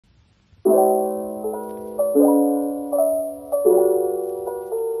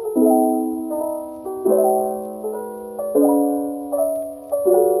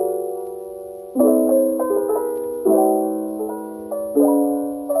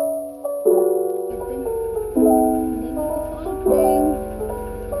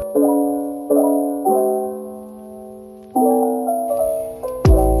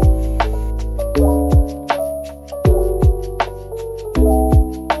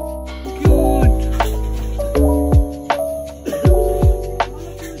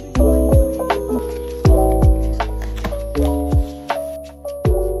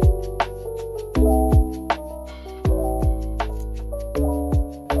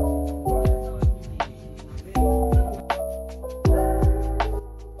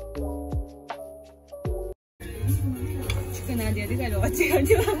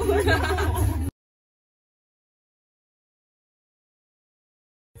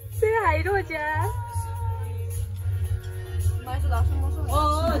Say hi, Roja.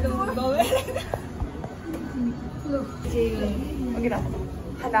 Okay,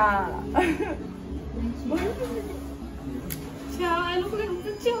 Hana. Ciao, I look like a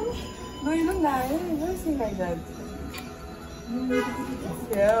no, you look nice. You don't seem like that.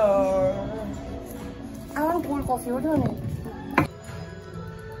 Yeah. I want cold coffee. What do you want?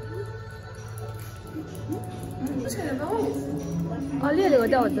 Olha ali,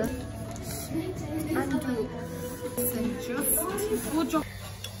 olha outra.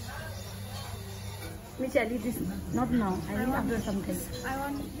 Which I need this not now. I need after something. I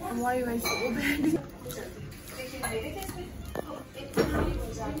want why you guys so bad.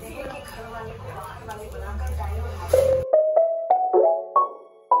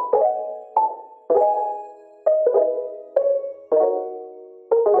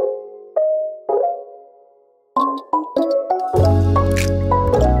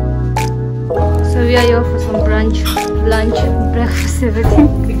 So we are here for some brunch, lunch, breakfast, everything.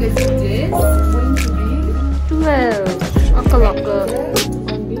 Because it is going to be 12 o'clock.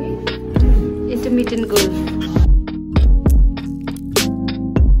 Intermittent goal.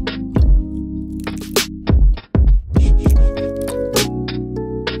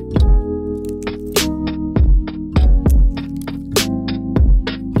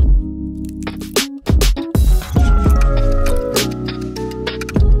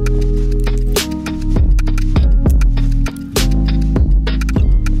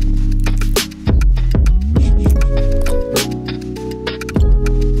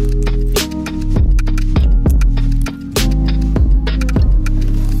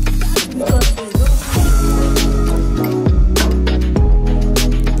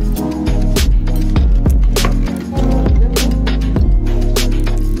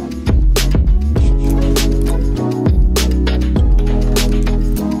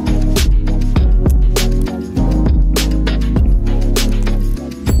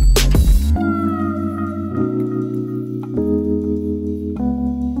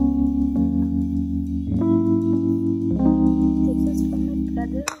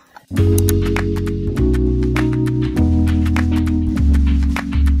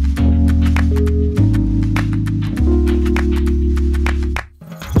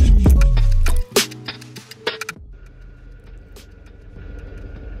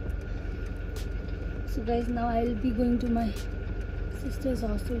 So guys, now I'll be going to my sister's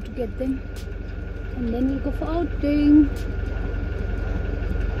hostel to get them, and then we'll go for outing.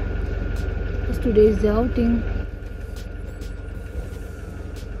 Because today is the outing.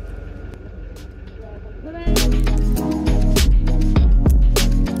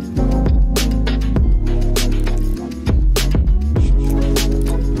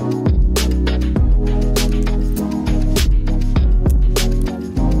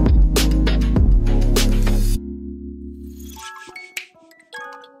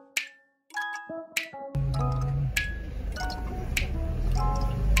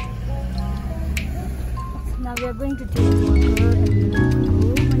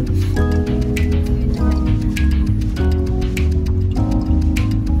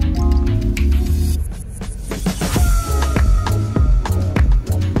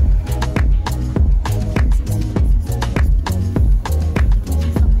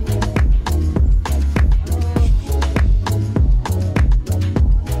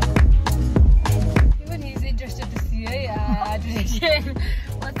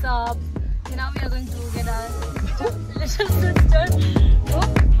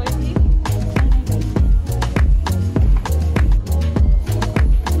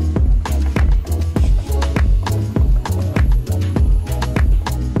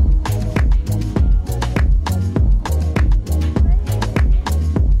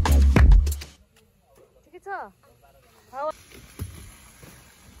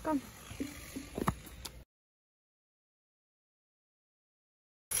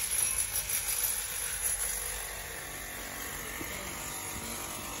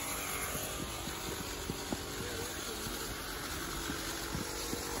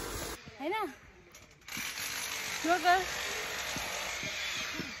 yoga.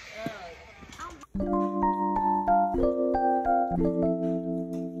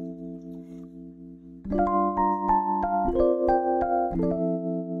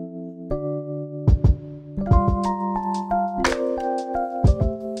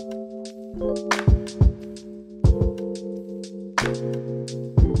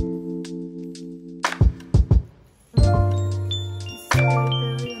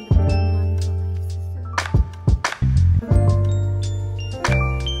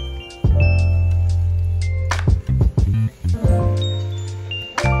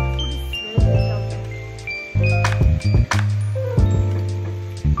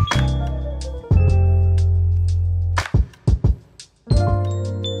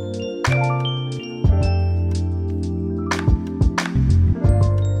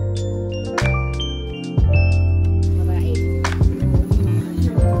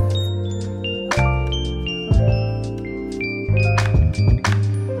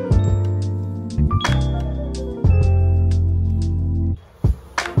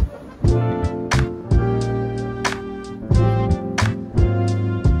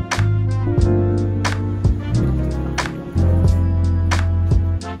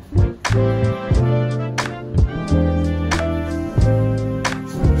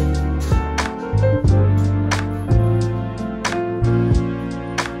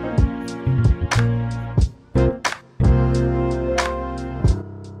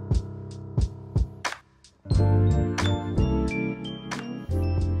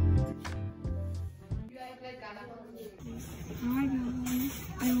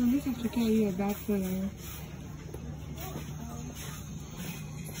 I always have to carry a bag for you.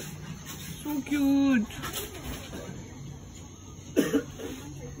 So cute.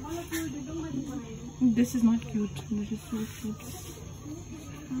 This is not cute. This is so cute.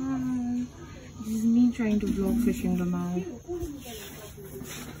 This is me trying to vlog fishing now.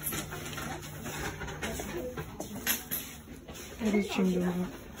 That is Chinduma.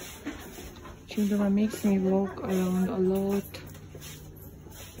 Chinduma makes me walk around a lot.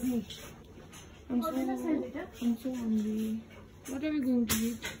 I'm so hungry. What are we going to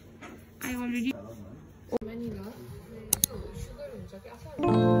eat? I already.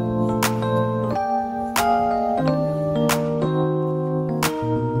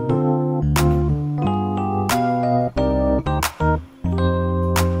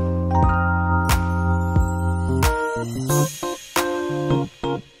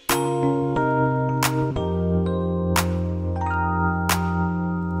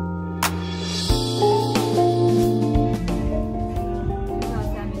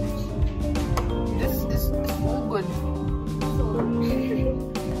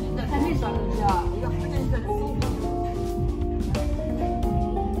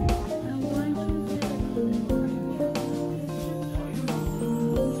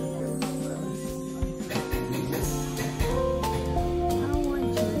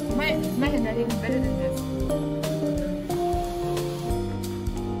 Better than this.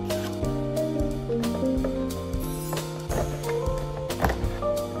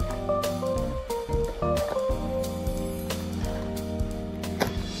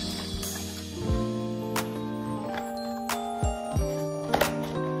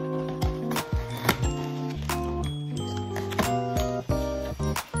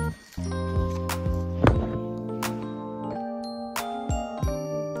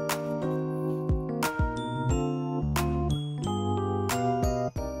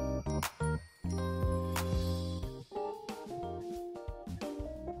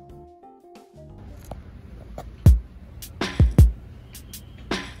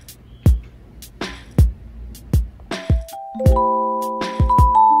 You